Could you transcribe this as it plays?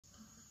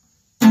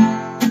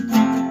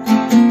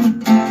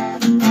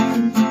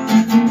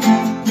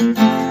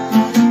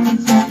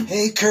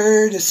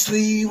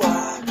courteously,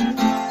 why?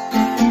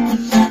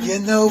 You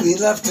know we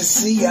love to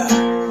see ya.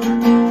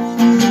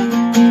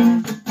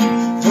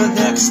 The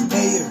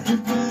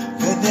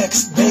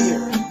next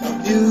mayor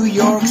of New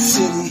York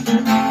City,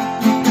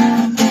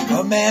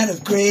 a man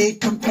of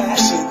great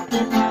compassion.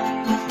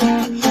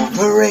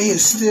 Beret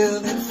is still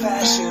in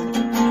fashion.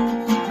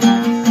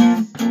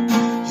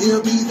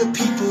 He'll be the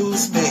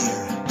people's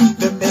mayor,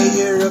 the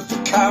mayor of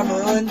the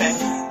common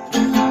man.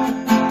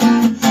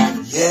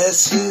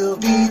 Yes, he'll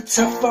be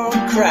tough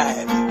on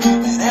crime,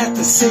 and at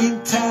the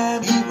same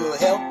time he will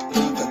help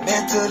the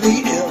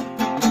mentally ill.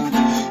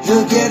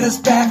 He'll get us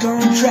back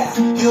on track,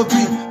 he'll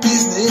bring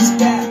business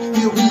back.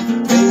 He'll be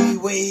way,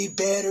 way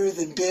better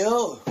than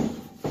Bill.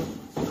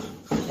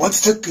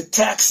 Once took a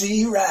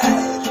taxi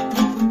ride,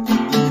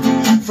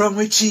 from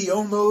which he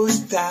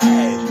almost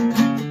died.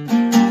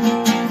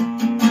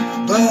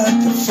 But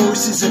the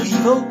forces of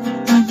evil,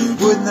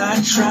 they would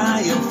not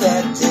triumph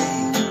that day.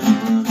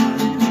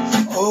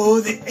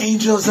 Oh, the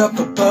angels up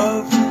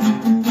above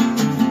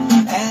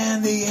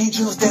and the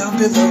angels down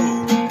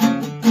below.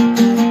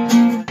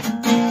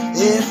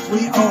 If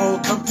we all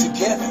come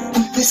together,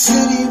 this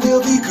city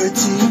will be good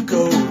to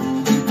go.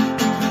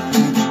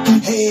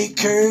 Hey,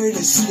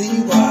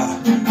 courteously, why?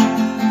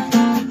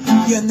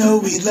 You know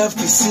we love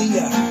to see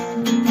ya.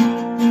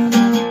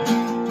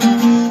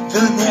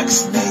 The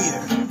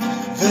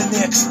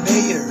next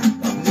mayor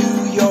of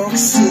New York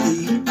City.